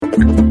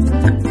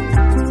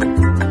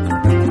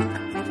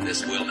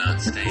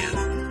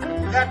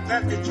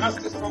and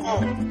justice for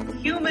all.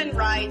 Human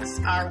rights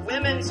are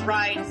women's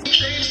rights.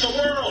 Change the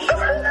world.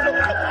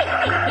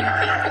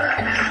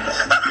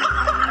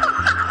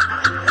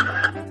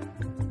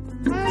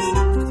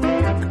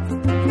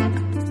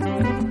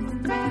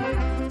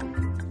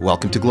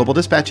 Welcome to Global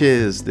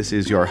Dispatches. This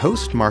is your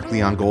host, Mark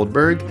Leon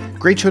Goldberg.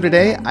 Great show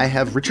today. I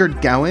have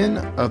Richard Gowan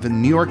of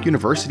New York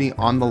University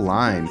on the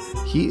line.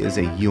 He is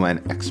a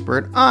UN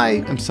expert.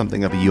 I am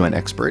something of a UN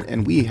expert,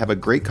 and we have a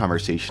great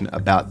conversation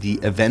about the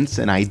events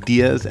and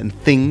ideas and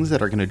things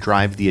that are going to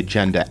drive the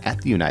agenda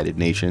at the United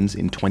Nations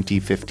in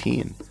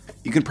 2015.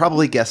 You can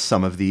probably guess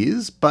some of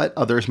these, but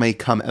others may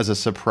come as a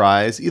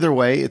surprise. Either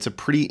way, it's a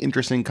pretty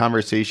interesting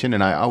conversation,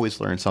 and I always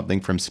learn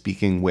something from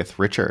speaking with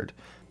Richard.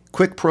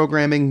 Quick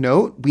programming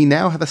note, we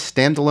now have a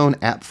standalone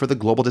app for the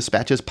Global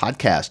Dispatches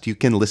podcast. You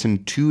can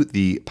listen to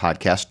the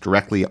podcast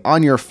directly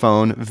on your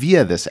phone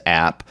via this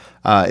app.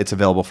 It's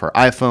available for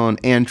iPhone,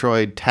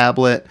 Android,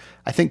 tablet,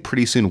 I think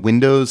pretty soon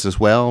Windows as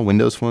well,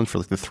 Windows phones for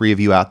like the three of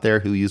you out there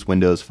who use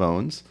Windows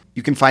phones.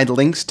 You can find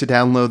links to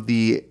download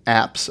the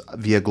apps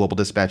via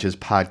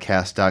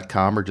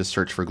globaldispatchespodcast.com or just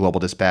search for Global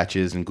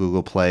Dispatches in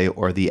Google Play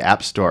or the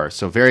App Store.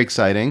 So very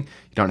exciting.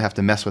 You don't have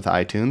to mess with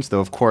iTunes, though,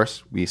 of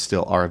course, we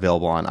still are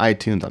available on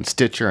iTunes, on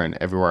Stitcher, and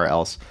everywhere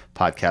else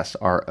podcasts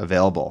are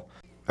available.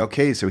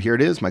 Okay, so here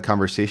it is, my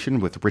conversation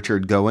with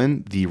Richard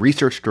Gowan, the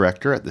research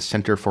director at the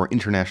Center for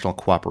International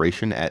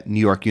Cooperation at New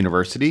York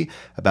University,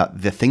 about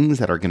the things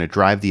that are going to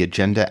drive the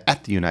agenda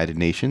at the United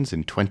Nations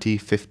in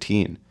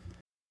 2015.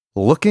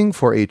 Looking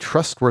for a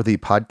trustworthy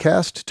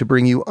podcast to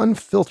bring you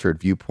unfiltered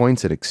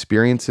viewpoints and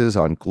experiences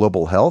on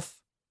global health?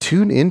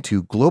 Tune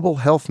into Global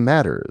Health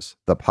Matters,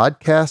 the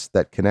podcast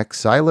that connects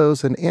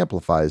silos and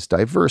amplifies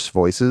diverse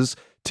voices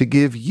to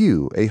give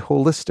you a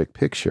holistic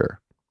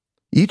picture.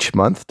 Each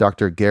month,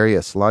 Dr. Gary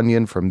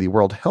Aslanyan from the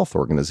World Health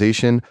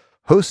Organization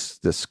hosts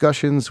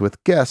discussions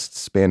with guests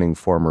spanning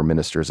former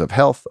ministers of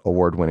health,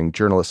 award-winning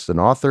journalists and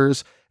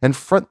authors, and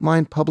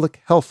frontline public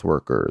health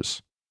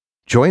workers.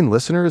 Join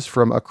listeners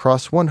from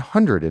across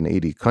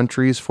 180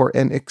 countries for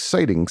an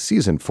exciting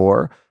Season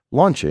 4,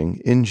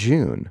 launching in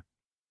June.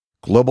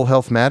 Global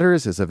Health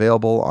Matters is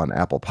available on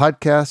Apple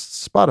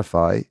Podcasts,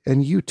 Spotify,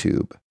 and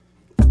YouTube.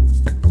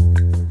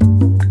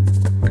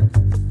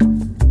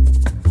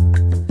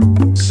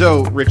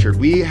 So, Richard,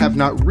 we have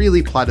not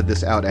really plotted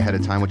this out ahead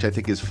of time, which I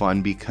think is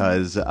fun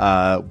because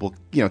we'll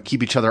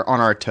keep each other on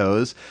our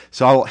toes.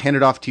 So I'll hand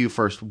it off to you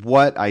first.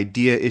 What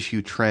idea,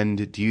 issue,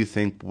 trend do you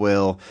think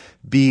will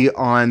be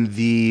on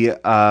the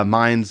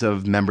minds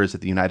of members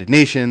at the United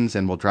Nations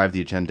and will drive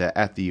the agenda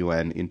at the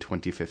UN in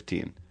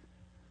 2015?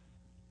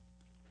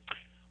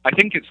 I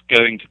think it's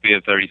going to be a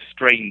very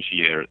strange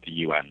year at the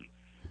UN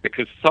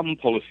because some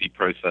policy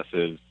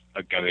processes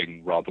are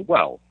going rather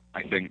well.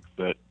 I think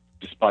that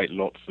despite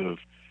lots of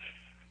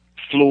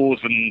flaws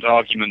and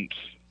argument,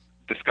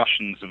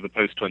 discussions of the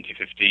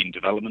post-2015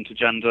 development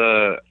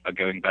agenda are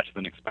going better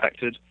than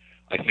expected.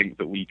 I think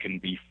that we can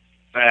be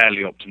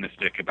fairly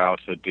optimistic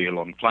about a deal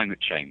on climate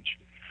change.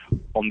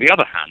 On the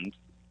other hand,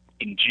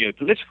 in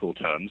geopolitical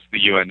terms, the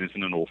UN is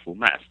in an awful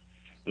mess.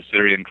 The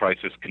Syrian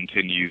crisis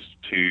continues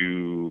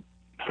to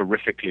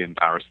horrifically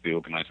embarrass the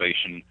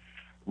organization.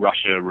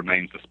 Russia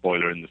remains a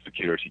spoiler in the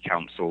Security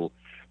Council.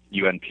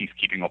 UN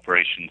peacekeeping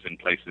operations in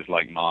places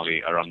like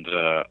Mali are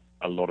under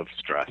a lot of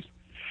stress.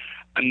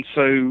 And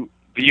so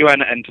the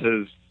UN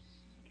enters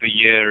the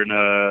year in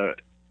a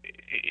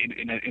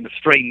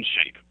strange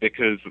shape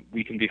because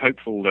we can be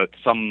hopeful that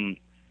some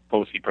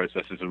policy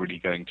processes are really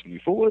going to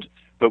move forward,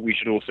 but we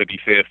should also be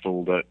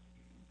fearful that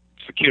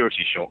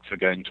security shocks are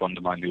going to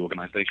undermine the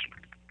organization.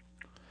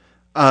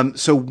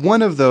 So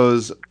one of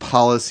those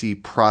policy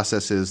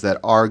processes that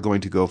are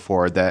going to go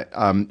forward that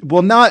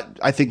will not,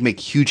 I think, make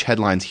huge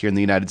headlines here in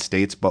the United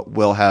States, but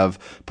will have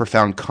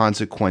profound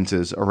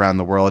consequences around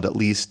the world, at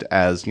least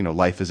as,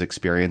 life is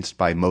experienced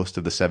by most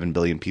of the 7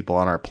 billion people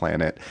on our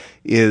planet,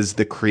 is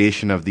the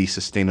creation of the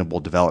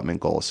Sustainable Development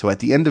Goals. So at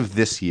the end of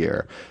this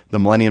year, the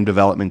Millennium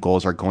Development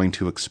Goals are going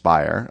to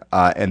expire,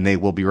 and they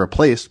will be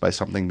replaced by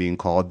something being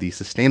called the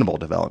Sustainable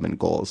Development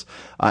Goals.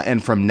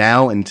 And from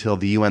now until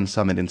the UN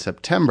Summit in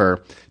September,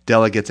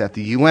 delegates at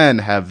the UN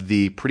have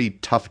the pretty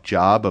tough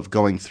job of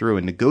going through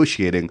and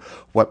negotiating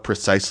what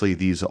precisely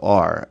these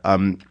are.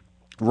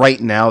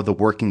 Right now, the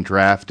working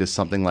draft is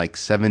something like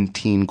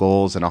 17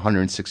 goals and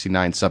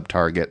 169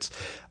 subtargets.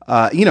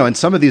 And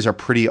some of these are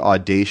pretty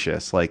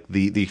audacious. Like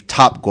the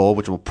top goal,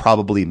 which will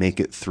probably make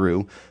it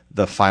through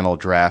the final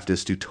draft,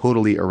 is to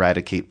totally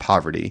eradicate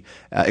poverty,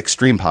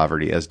 extreme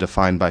poverty, as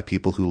defined by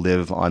people who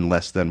live on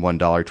less than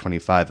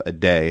 $1.25 a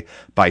day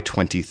by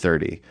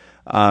 2030.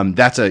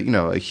 That's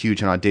a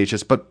huge and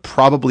audacious, but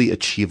probably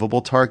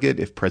achievable target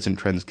if present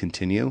trends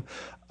continue.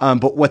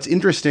 But what's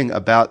interesting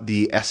about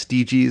the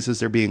SDGs, as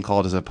they're being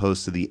called, as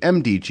opposed to the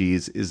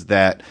MDGs, is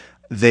that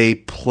they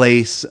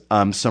place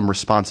some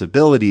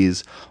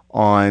responsibilities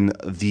on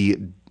the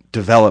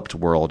developed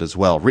world as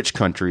well. Rich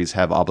countries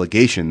have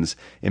obligations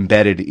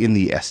embedded in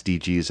the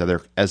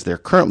SDGs as they're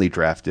currently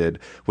drafted,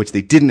 which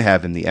they didn't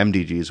have in the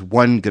MDGs.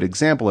 One good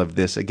example of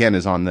this, again,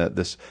 is on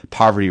this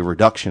poverty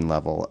reduction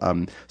level.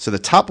 So the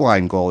top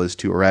line goal is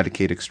to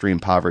eradicate extreme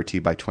poverty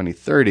by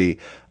 2030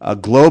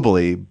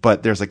 globally,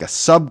 but there's like a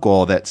sub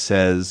goal that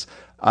says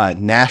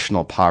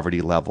national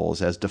poverty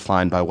levels, as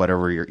defined by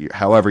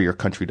however your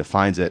country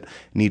defines it,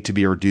 need to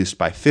be reduced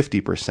by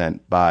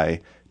 50%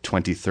 by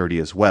 2030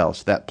 as well.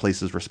 So that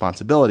places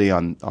responsibility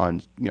on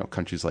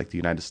countries like the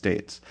United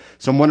States.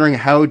 So I'm wondering,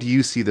 how do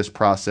you see this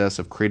process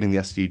of creating the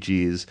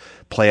SDGs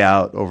play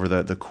out over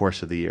the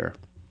course of the year?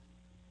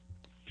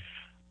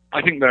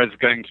 I think there's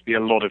going to be a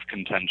lot of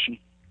contention.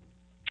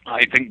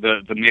 I think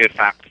the mere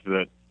fact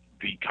that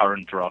the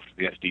current draft of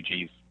the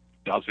SDGs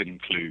does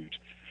include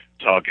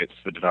targets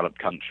for developed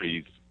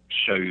countries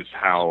shows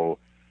how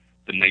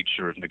the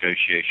nature of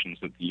negotiations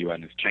at the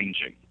UN is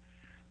changing.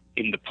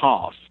 In the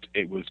past,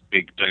 it was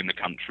big donor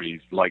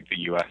countries like the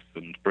US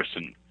and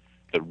Britain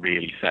that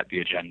really set the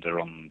agenda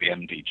on the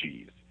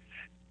MDGs.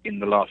 In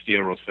the last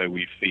year or so,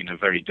 we've seen a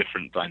very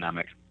different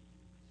dynamic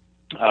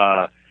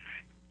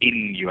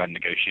in UN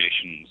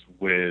negotiations,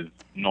 with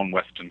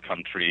non-Western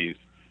countries,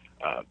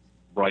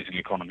 rising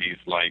economies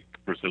like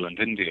Brazil and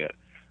India,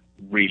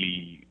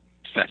 really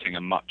setting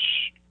a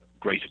much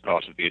greater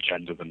part of the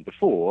agenda than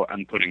before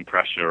and putting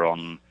pressure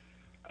on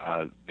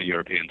the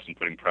Europeans and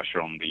putting pressure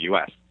on the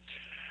US.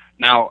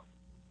 Now,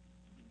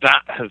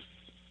 that has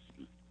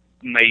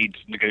made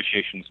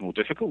negotiations more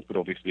difficult, but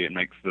obviously it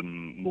makes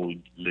them more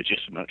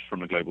legitimate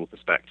from a global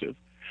perspective.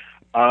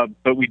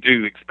 But we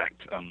do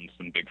expect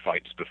some big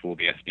fights before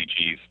the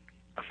SDGs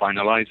are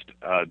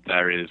finalized.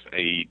 There is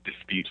a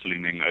dispute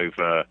looming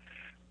over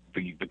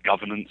the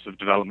governance of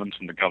development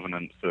and the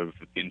governance of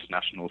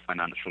international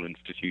financial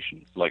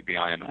institutions like the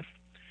IMF.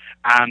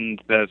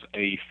 And there's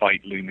a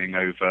fight looming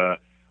over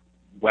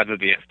whether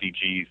the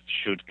SDGs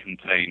should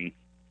contain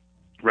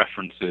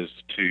references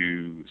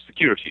to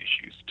security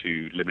issues,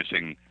 to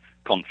limiting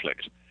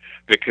conflict,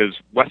 because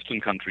Western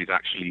countries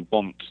actually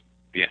want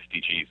the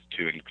SDGs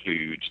to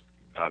include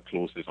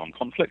clauses on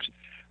conflict,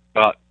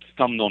 but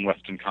some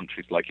non-Western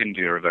countries like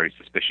India are very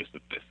suspicious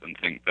of this and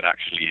think that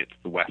actually it's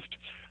the West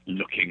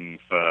looking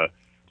for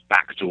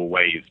backdoor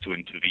ways to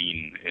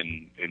intervene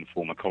in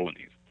former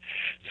colonies.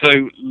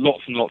 So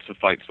lots and lots of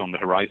fights on the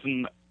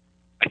horizon.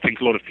 I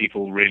think a lot of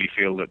people really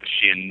feel that the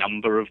sheer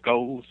number of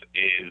goals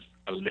is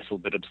a little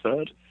bit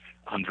absurd.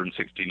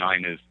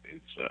 169 is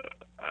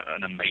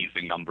an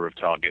amazing number of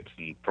targets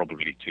and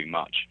probably too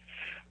much.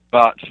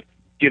 But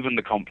given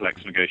the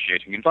complex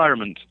negotiating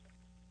environment,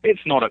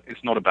 it's not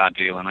a bad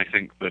deal, and I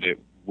think that it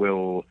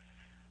will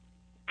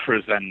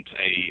present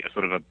a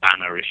sort of a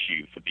banner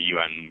issue for the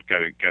UN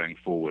going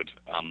forward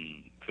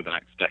for the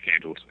next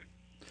decade or so.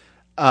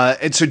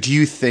 And so do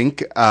you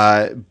think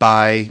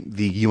by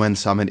the UN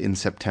summit in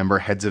September,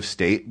 heads of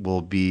state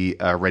will be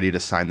ready to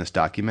sign this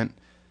document?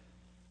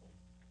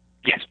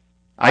 Yes.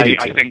 I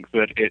think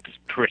that it's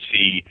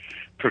pretty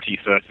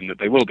certain that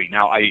they will be.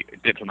 Now,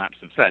 diplomats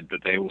have said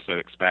that they also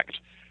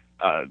expect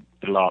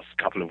the last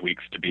couple of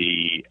weeks to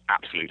be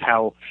absolute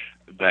hell.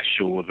 They're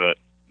sure that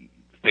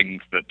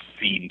things that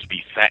seem to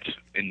be set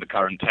in the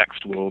current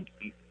text will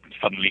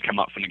suddenly come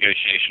up for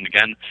negotiation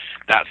again.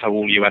 That's how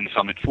all UN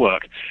summits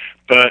work.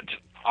 But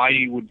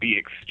I would be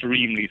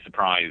extremely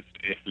surprised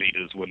if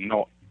leaders were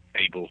not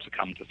able to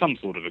come to some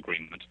sort of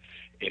agreement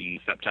in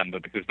September,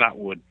 because that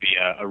would be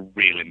a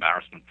real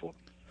embarrassment for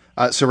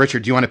them. So,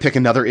 Richard, do you want to pick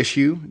another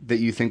issue that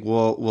you think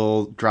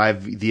will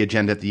drive the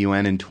agenda at the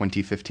UN in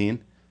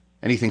 2015?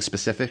 Anything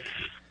specific?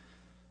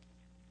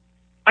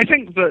 I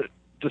think that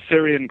the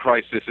Syrian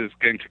crisis is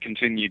going to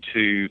continue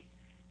to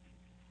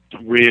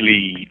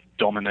really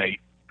dominate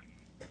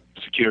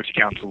Security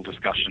Council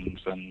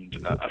discussions and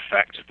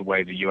affect the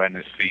way the UN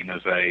is seen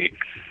as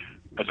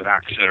an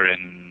actor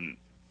in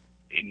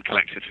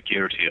collective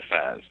security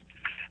affairs.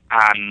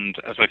 And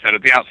as I said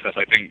at the outset,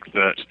 I think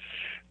that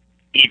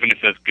even if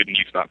there's good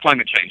news about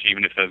climate change,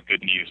 even if there's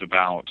good news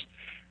about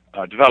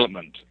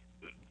development,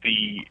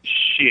 the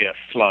sheer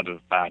flood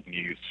of bad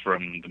news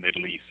from the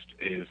Middle East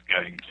is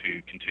going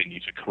to continue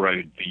to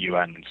corrode the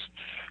UN's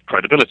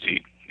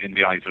credibility in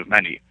the eyes of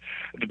many.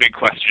 The big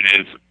question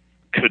is,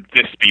 could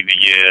this be the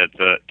year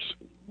that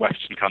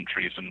Western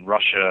countries and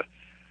Russia,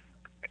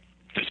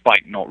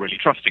 despite not really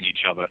trusting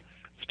each other,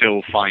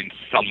 still find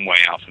some way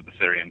out of the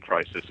Syrian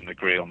crisis and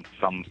agree on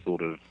some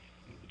sort of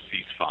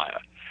ceasefire?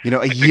 You know,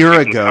 a year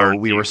ago,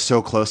 we were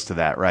so close to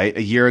that, right?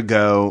 A year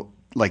ago,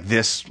 like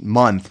this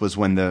month, was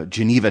when the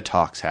Geneva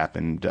talks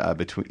happened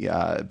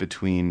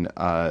between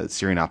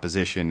Syrian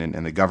opposition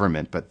and the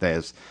government, but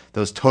those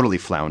totally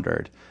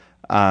floundered.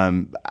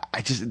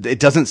 It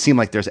doesn't seem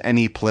like there's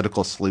any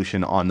political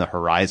solution on the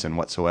horizon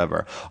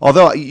whatsoever.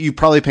 Although you're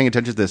probably paying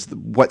attention to this,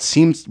 what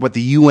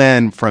the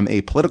UN from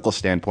a political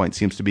standpoint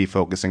seems to be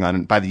focusing on,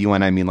 and by the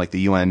UN I mean like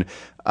the UN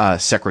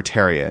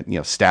Secretariat,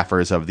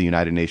 staffers of the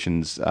United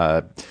Nations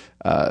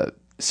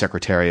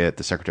Secretariat,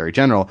 the Secretary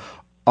General,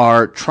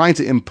 are trying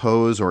to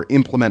impose or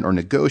implement or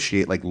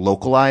negotiate like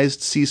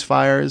localized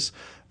ceasefires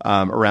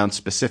around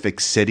specific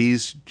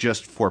cities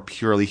just for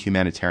purely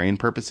humanitarian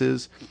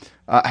purposes.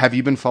 Have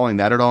you been following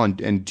that at all?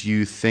 And do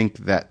you think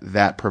that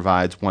that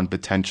provides one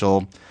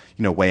potential,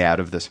 way out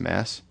of this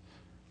mess?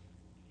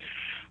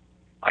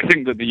 I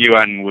think that the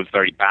UN was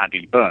very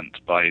badly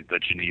burnt by the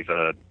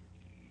Geneva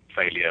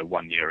failure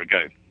 1 year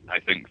ago. I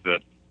think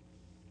that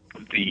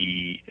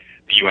the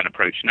UN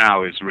approach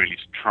now is really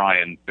to try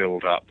and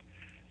build up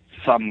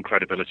some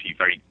credibility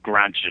very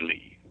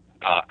gradually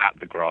at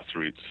the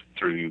grassroots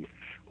through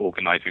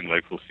organizing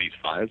local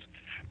ceasefires,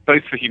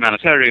 both for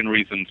humanitarian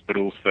reasons, but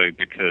also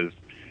because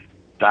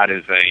that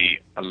is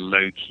a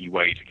low-key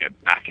way to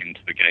get back into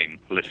the game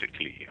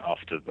politically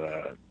after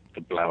the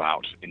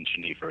blowout in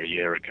Geneva a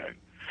year ago.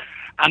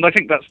 And I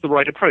think that's the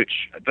right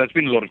approach. There's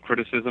been a lot of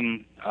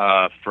criticism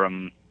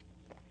from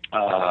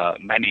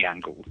many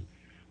angles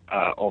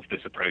of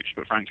this approach,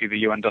 but frankly, the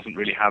UN doesn't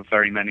really have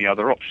very many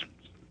other options,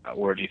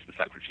 or at least the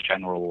Secretary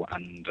General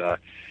and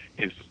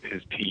his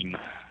team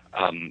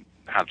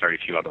have very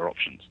few other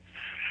options.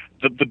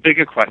 The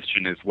bigger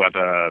question is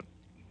whether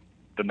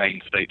the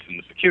main states in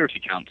the Security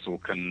Council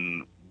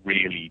can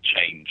really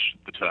change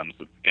the terms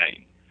of the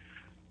game.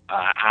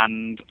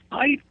 And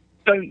I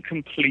don't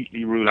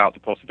completely rule out the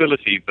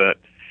possibility that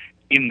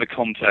in the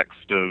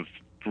context of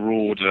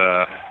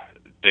broader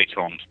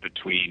détente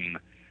between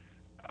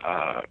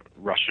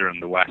Russia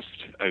and the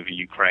West over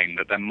Ukraine,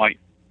 that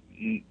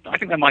I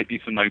think there might be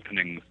some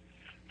openings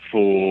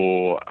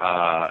for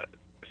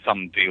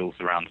some deals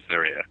around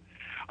Syria.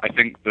 I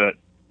think that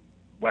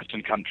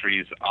Western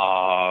countries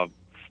are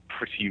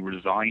pretty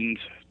resigned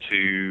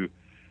to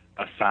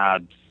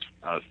Assad's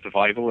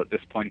survival at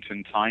this point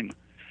in time.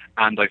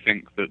 And I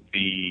think that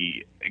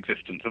the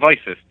existence of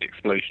ISIS, the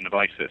explosion of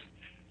ISIS,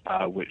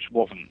 which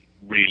wasn't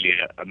really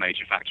a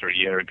major factor a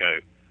year ago,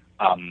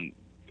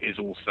 is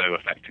also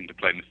affecting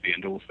diplomacy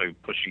and also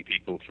pushing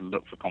people to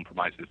look for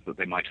compromises that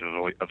they might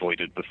have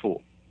avoided before.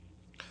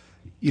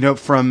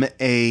 From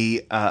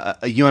a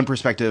UN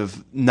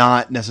perspective,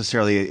 not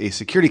necessarily a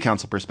Security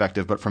Council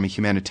perspective, but from a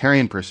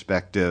humanitarian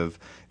perspective,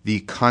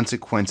 the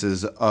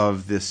consequences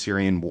of this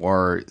Syrian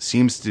war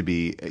seems to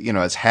be,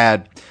 has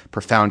had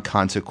profound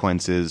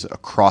consequences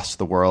across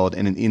the world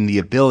and in the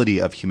ability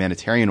of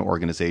humanitarian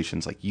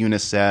organizations like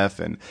UNICEF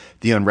and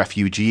the UN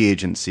Refugee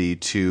Agency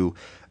to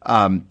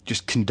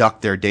just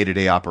conduct their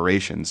day-to-day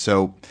operations.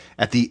 So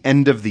at the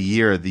end of the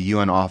year, the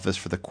UN Office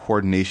for the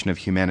Coordination of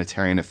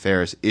Humanitarian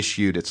Affairs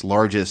issued its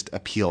largest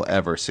appeal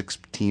ever,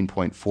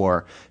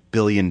 $16.4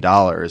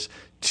 billion,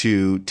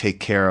 to take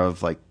care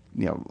of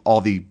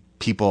all the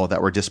people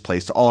that were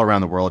displaced all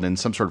around the world in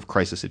some sort of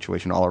crisis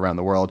situation all around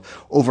the world.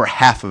 Over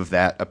half of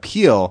that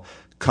appeal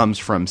comes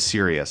from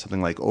Syria,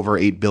 something like over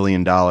 $8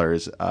 billion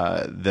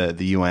the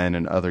UN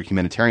and other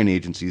humanitarian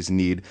agencies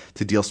need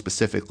to deal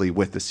specifically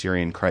with the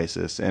Syrian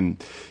crisis.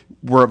 And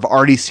we've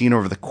already seen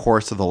over the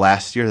course of the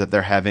last year that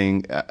they're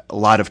having a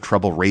lot of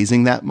trouble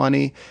raising that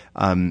money.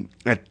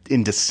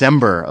 In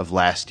December of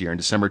last year, in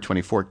December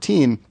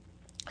 2014,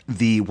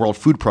 the World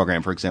Food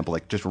Program, for example,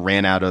 just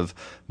ran out of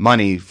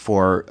money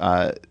for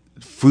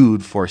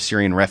food for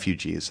Syrian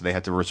refugees. So they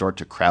had to resort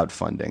to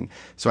crowdfunding.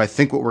 So I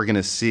think what we're going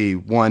to see,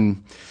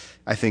 recurring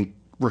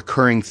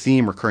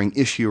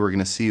issue we're going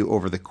to see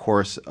over the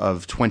course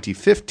of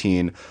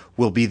 2015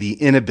 will be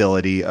the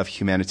inability of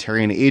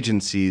humanitarian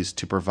agencies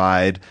to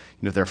provide,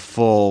 their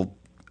full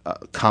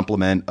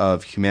complement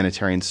of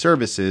humanitarian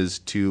services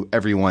to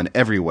everyone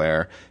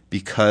everywhere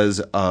because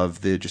of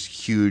the just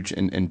huge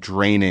and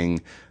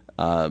draining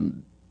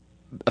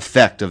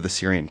effect of the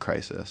Syrian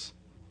crisis.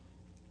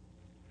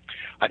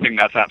 I think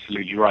that's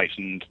absolutely right,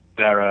 and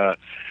there are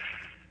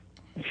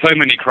so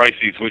many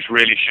crises which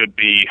really should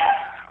be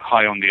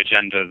high on the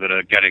agenda that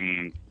are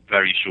getting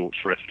very short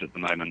shrift at the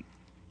moment.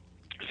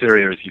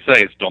 Syria, as you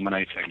say, is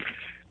dominating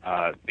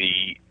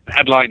the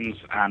headlines,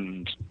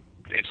 and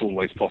it's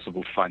always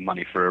possible to find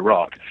money for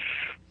Iraq.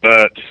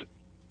 But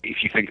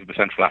if you think of the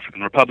Central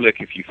African Republic,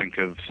 if you think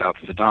of South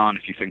Sudan,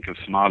 if you think of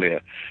Somalia,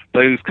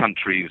 those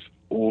countries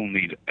all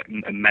need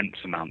immense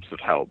amounts of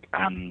help,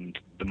 and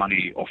the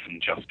money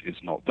often just is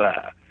not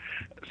there.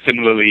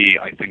 Similarly,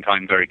 I think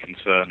I'm very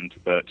concerned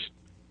that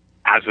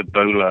as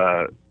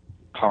Ebola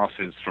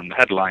passes from the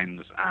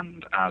headlines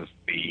and as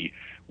the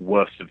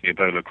worst of the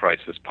Ebola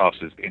crisis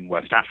passes in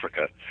West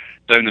Africa,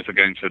 donors are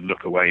going to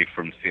look away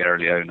from Sierra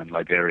Leone and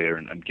Liberia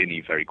and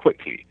Guinea very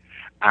quickly,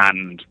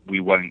 and we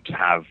won't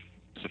have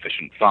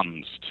sufficient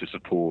funds to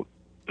support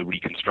the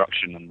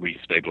reconstruction and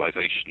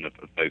restabilization of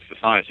those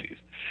societies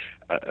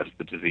as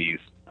the disease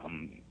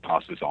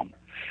passes on.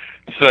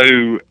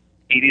 So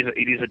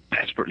it is a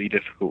desperately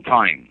difficult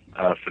time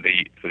for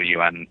the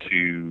UN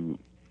to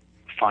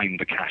find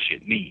the cash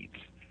it needs,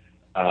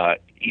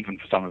 even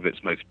for some of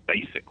its most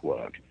basic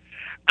work.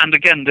 And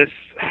again, this,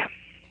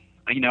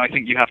 I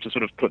think you have to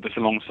sort of put this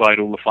alongside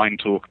all the fine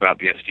talk about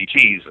the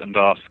SDGs and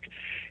ask,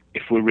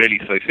 if we're really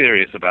so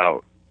serious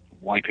about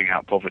wiping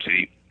out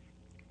poverty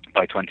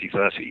by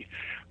 2030,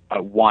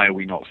 why are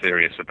we not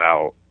serious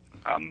about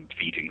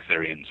feeding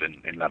Syrians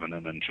in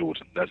Lebanon and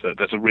Jordan.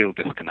 There's a real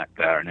disconnect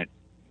there, and it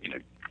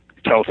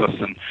tells us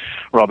some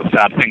rather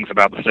sad things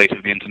about the state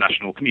of the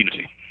international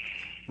community.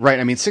 Right.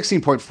 I mean,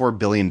 $16.4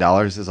 billion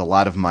is a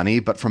lot of money,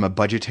 but from a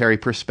budgetary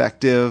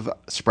perspective,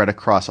 spread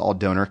across all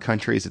donor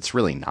countries, it's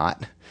really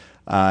not.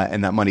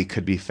 And that money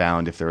could be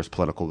found if there was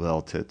political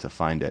will to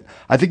find it.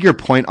 I think your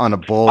point on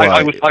Ebola.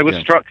 I was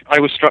struck.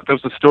 There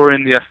was a story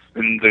in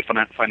the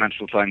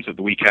Financial Times at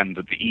the weekend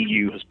that the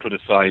EU has put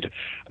aside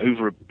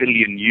over €1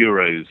 billion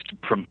to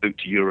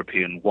promote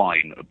European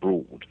wine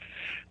abroad.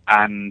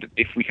 And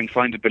if we can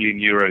find €1 billion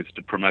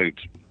to promote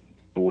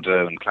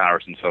Bordeaux and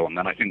Claret and so on,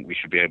 then I think we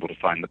should be able to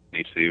find the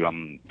money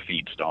to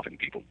feed starving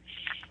people.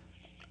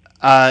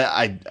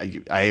 I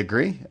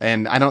agree,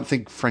 and I don't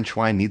think French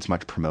wine needs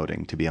much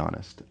promoting, to be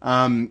honest.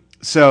 On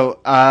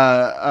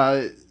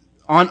Ebola,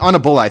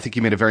 I think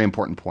you made a very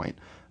important point,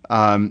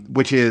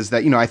 which is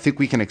that I think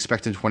we can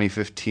expect in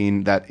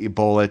 2015 that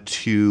Ebola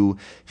to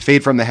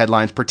fade from the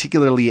headlines,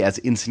 particularly as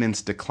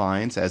incidence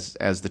declines,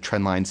 as the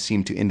trend lines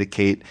seem to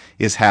indicate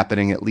is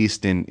happening at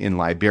least in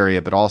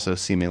Liberia, but also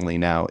seemingly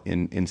now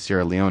in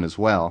Sierra Leone as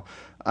well.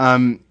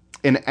 And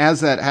as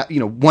that,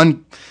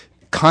 one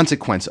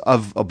consequence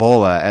of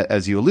Ebola,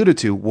 as you alluded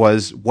to,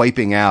 was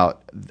wiping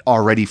out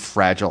already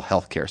fragile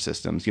healthcare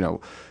systems.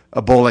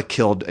 Ebola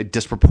killed a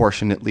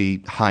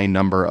disproportionately high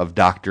number of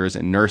doctors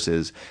and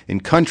nurses in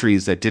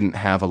countries that didn't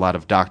have a lot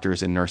of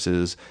doctors and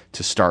nurses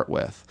to start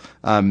with.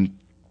 And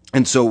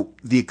so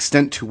the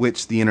extent to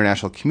which the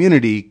international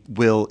community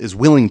is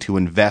willing to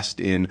invest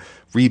in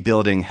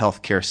rebuilding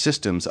healthcare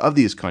systems of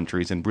these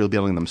countries and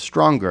rebuilding them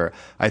stronger,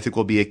 I think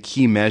will be a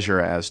key measure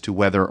as to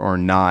whether or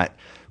not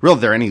really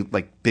there are any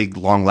big,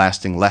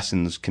 long-lasting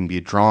lessons can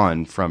be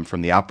drawn from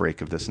the outbreak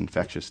of this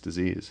infectious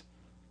disease.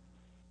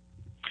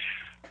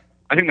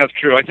 I think that's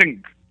true. I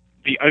think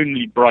the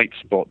only bright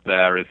spot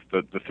there is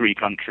that the three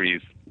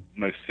countries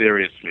most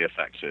seriously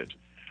affected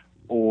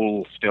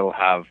all still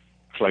have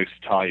close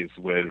ties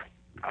with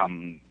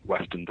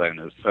Western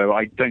donors. So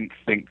I don't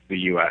think the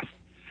US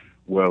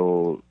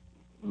will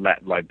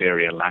let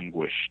Liberia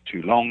languish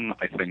too long.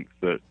 I think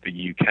that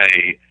the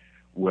UK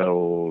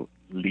will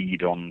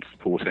lead on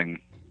supporting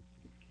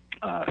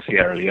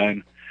Sierra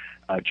Leone,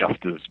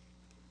 just as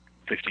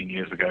 15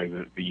 years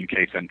ago the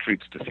UK sent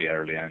troops to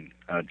Sierra Leone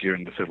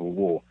during the Civil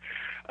War.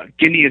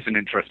 Guinea is an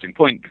interesting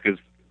point because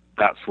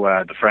that's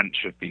where the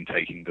French have been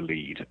taking the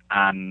lead,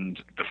 and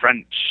the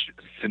French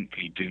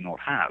simply do not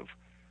have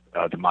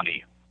the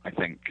money, I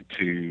think,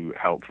 to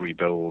help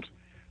rebuild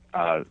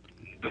the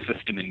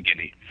system in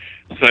Guinea.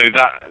 So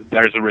that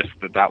there is a risk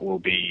that will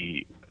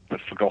be the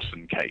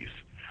forgotten case.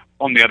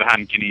 On the other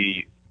hand,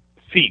 Guinea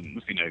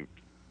seems,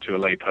 to a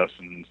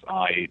layperson's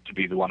eye, to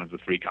be one of the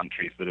three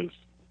countries that has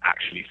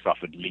actually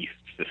suffered least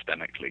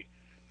systemically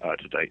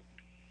to date.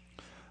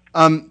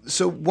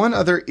 So one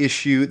other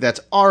issue that's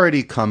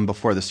already come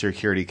before the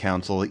Security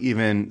Council,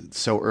 even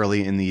so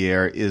early in the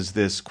year, is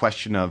this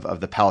question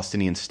of the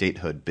Palestinian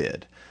statehood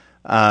bid.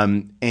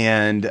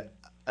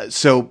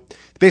 So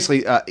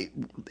basically,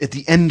 at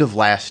the end of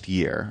last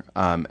year,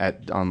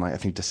 I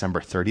think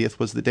December 30th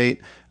was the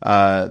date,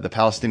 the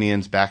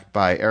Palestinians, backed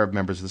by Arab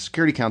members of the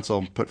Security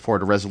Council, put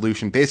forward a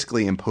resolution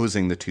basically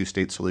imposing the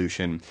two-state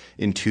solution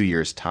in 2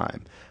 years'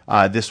 time.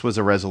 This was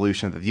a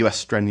resolution that the U.S.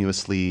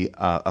 strenuously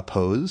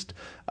opposed.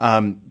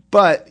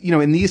 But,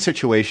 in these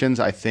situations,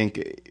 I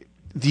think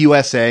the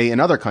USA and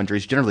other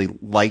countries generally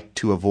like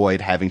to avoid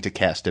having to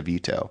cast a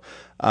veto.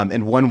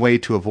 And one way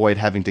to avoid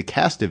having to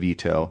cast a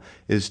veto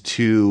is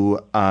to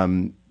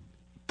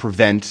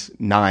prevent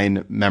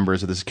 9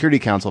 members of the Security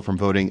Council from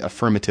voting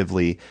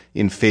affirmatively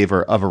in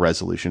favor of a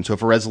resolution. So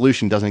if a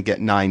resolution doesn't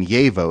get 9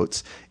 yay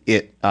votes,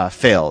 it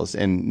fails,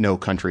 and no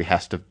country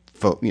has to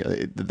vote.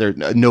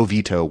 No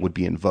veto would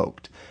be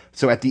invoked.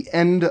 So at the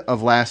end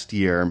of last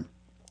year,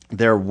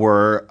 there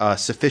were a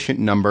sufficient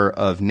number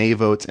of nay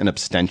votes and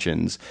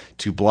abstentions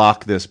to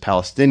block this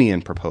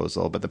Palestinian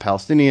proposal. But the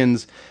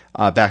Palestinians,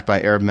 backed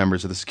by Arab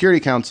members of the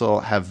Security Council,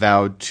 have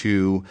vowed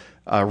to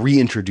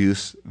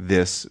reintroduce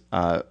this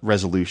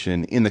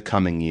resolution in the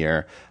coming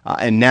year.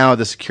 And now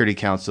the Security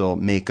Council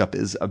makeup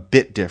is a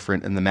bit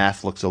different, and the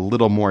math looks a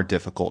little more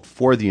difficult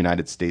for the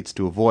United States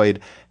to avoid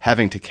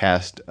having to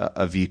cast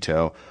a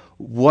veto.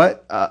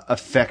 What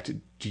effect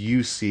do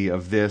you see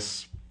of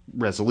this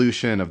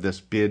resolution, of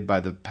this bid by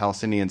the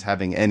Palestinians,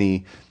 having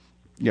any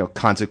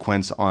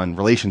consequence on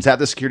relations at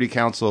the Security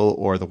Council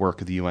or the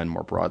work of the UN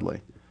more broadly?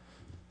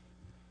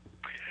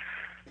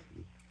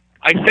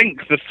 I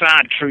think the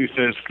sad truth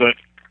is that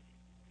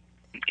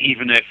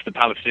even if the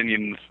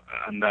Palestinians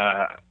and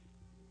their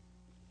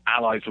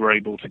allies were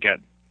able to get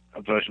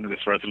a version of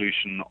this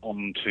resolution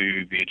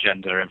onto the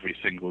agenda every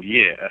single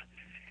year,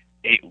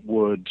 it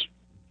would,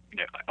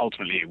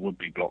 ultimately it would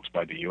be blocked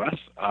by the US,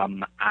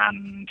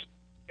 and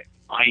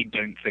I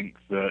don't think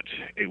that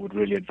it would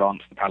really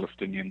advance the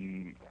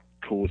Palestinian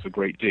cause a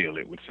great deal.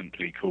 It would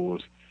simply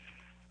cause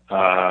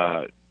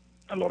a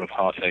lot of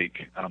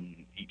heartache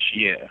each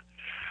year.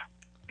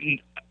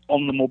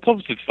 On the more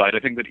positive side, I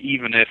think that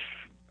even if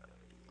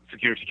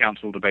Security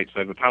Council debates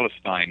over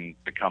Palestine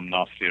become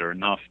nastier and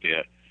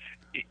nastier,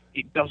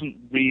 it doesn't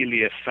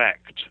really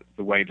affect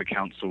the way the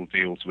Council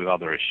deals with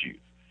other issues.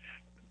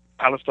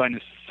 Palestine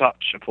is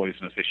such a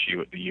poisonous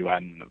issue at the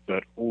UN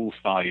that all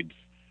sides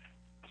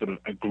sort of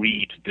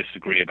agree to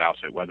disagree about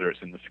it, whether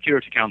it's in the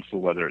Security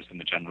Council, whether it's in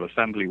the General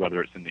Assembly,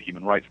 whether it's in the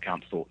Human Rights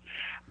Council,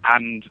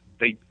 and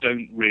they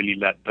don't really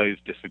let those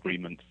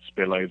disagreements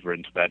spill over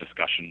into their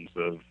discussions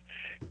of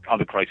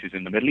other crises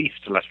in the Middle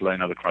East, let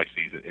alone other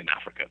crises in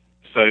Africa.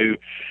 So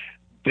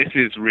this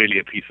is really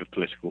a piece of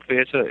political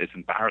theatre. It's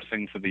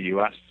embarrassing for the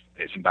US.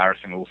 It's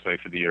embarrassing also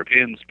for the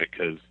Europeans,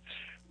 because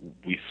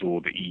we saw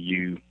the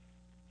EU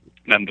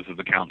members of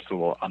the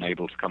Council are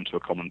unable to come to a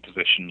common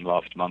position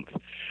last month.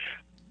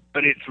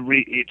 But it's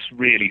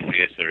really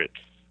theatre.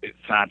 It's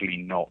sadly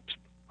not,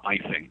 I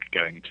think,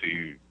 going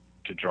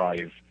to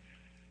drive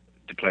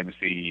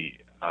diplomacy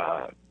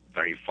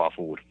very far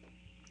forward.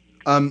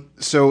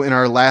 So in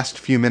our last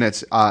few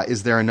minutes,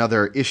 is there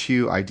another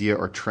issue, idea,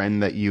 or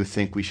trend that you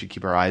think we should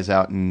keep our eyes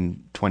out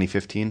in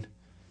 2015?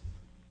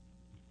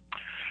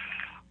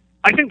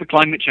 I think the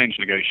climate change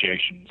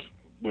negotiations,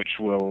 which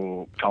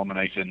will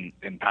culminate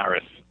in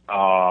Paris,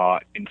 are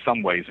in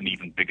some ways an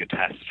even bigger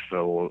test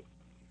for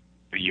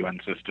the UN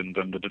system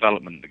than the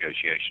development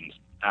negotiations.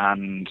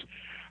 And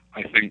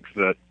I think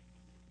that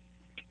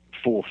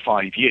for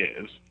 5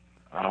 years,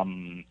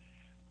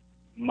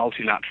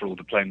 multilateral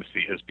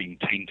diplomacy has been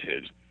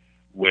tainted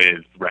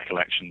with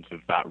recollections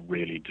of that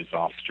really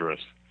disastrous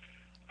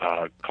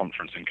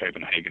conference in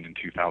Copenhagen in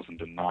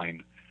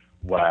 2009,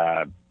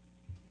 where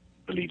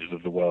the leaders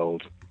of the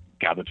world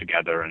gathered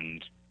together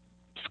and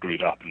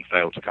screwed up and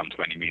failed to come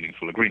to any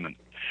meaningful agreement.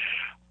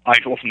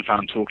 I've often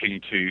found,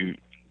 talking to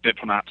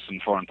diplomats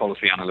and foreign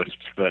policy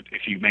analysts, that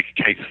if you make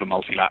a case for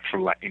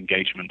multilateral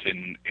engagement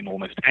in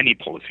almost any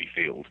policy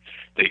field,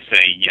 they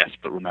say, yes,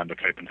 but remember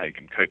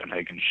Copenhagen.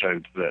 Copenhagen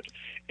showed that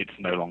it's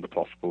no longer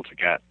possible to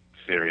get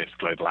serious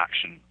global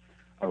action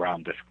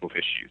around difficult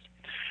issues.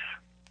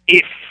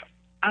 If,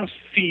 as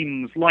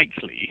seems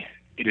likely,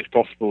 it is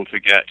possible to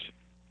get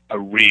a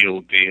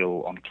real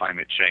deal on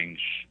climate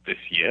change this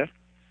year,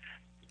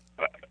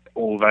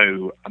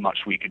 although a much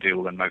weaker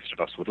deal than most of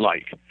us would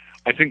like,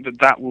 I think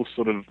that will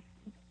sort of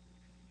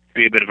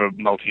be a bit of a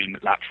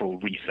multilateral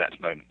reset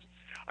moment.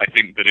 I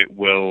think that it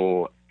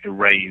will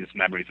erase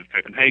memories of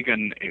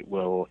Copenhagen. It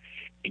will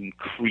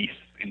increase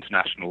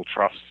international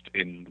trust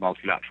in the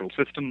multilateral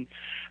system.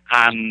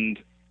 And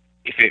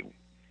if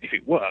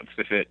it works,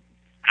 if it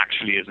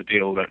actually is a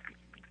deal that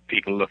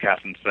people look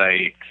at and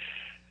say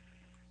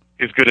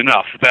is good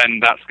enough, then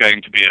that's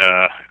going to be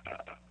a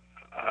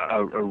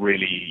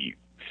really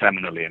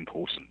seminally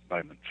important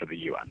moment for the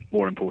UN,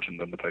 more important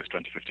than the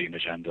post-2015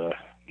 agenda,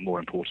 more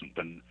important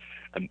than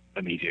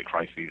immediate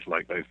crises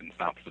like those in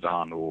South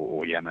Sudan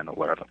or Yemen or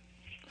wherever.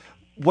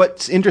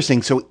 What's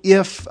interesting, so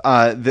if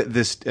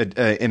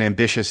an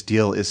ambitious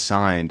deal is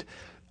signed,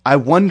 I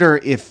wonder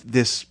if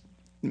the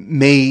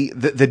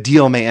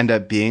deal may end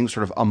up being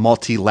sort of a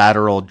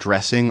multilateral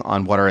dressing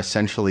on what are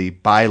essentially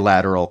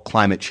bilateral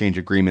climate change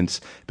agreements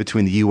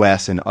between the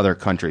U.S. and other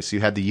countries. So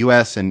you had the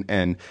U.S.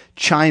 and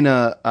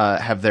China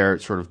have their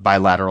sort of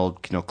bilateral,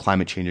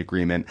 climate change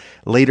agreement.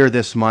 Later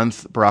this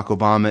month, Barack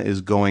Obama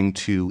is going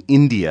to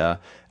India.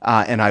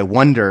 And I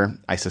wonder,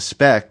 I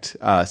suspect,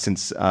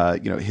 since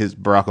his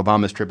Barack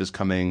Obama's trip is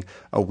coming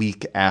a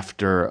week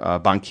after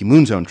Ban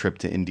Ki-moon's own trip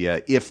to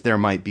India, if there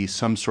might be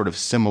some sort of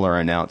similar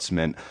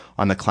announcement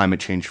on the climate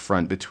change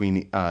front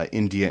between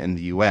India and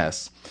the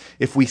U.S.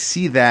 If we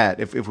see that,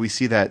 if we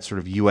see that sort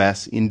of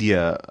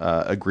U.S.-India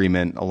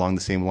agreement along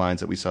the same lines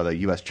that we saw the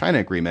U.S.-China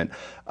agreement,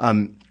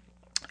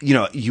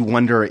 you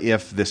wonder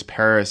if this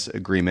Paris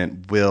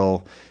agreement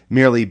will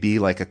merely be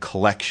like a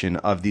collection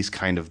of these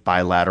kind of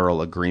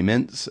bilateral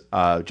agreements,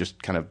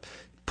 just kind of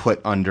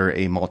put under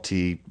a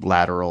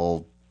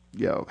multilateral,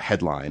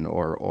 headline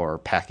or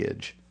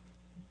package.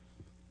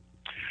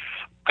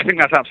 I think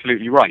that's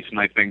absolutely right, and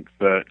I think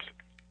that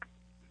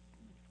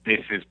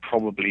this is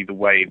probably the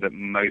way that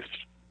most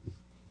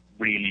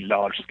really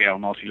large-scale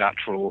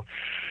multilateral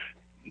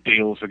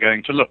deals are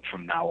going to look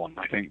from now on.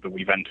 I think that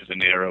we've entered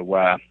an era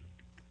where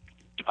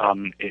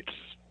it's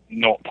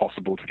not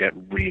possible to get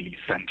really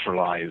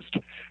centralized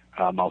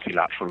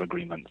multilateral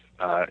agreements.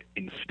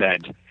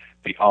 Instead,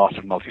 the art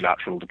of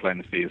multilateral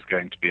diplomacy is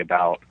going to be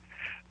about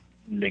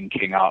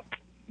linking up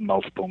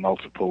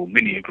multiple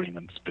mini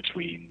agreements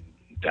between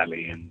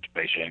Delhi and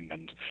Beijing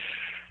and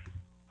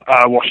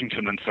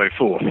Washington and so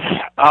forth.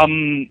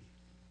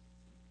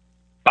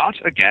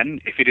 But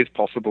again, if it is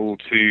possible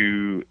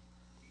to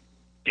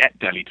get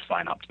Delhi to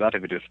sign up to that,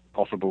 if it is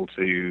possible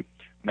to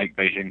make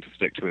Beijing to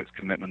stick to its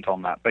commitment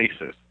on that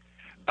basis,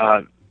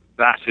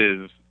 that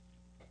is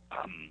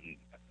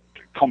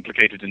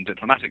complicated in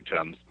diplomatic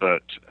terms,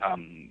 but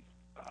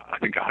I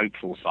think a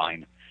hopeful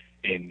sign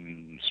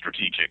in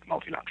strategic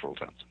multilateral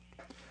terms.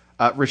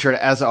 Richard,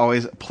 as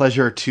always,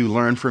 pleasure to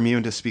learn from you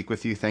and to speak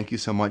with you. Thank you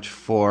so much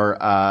for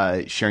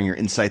sharing your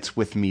insights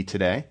with me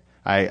today.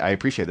 I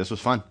appreciate it. This was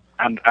fun.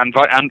 And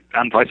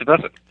vice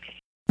versa.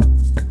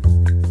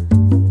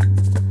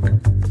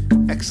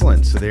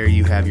 Excellent. So there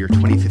you have your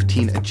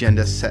 2015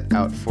 agenda set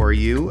out for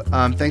you.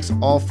 Thanks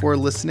all for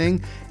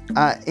listening.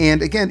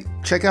 And again,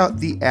 check out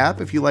the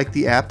app. If you like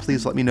the app,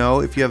 please let me know.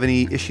 If you have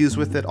any issues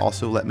with it,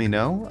 also let me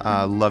know.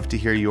 Love to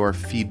hear your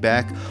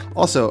feedback.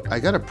 Also,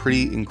 I got a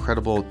pretty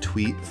incredible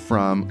tweet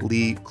from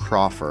Lee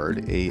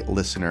Crawford, a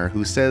listener,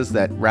 who says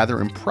that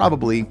rather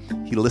improbably,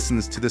 he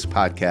listens to this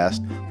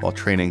podcast while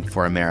training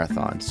for a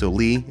marathon. So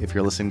Lee, if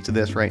you're listening to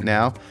this right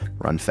now,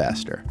 run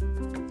faster.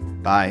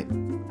 Bye.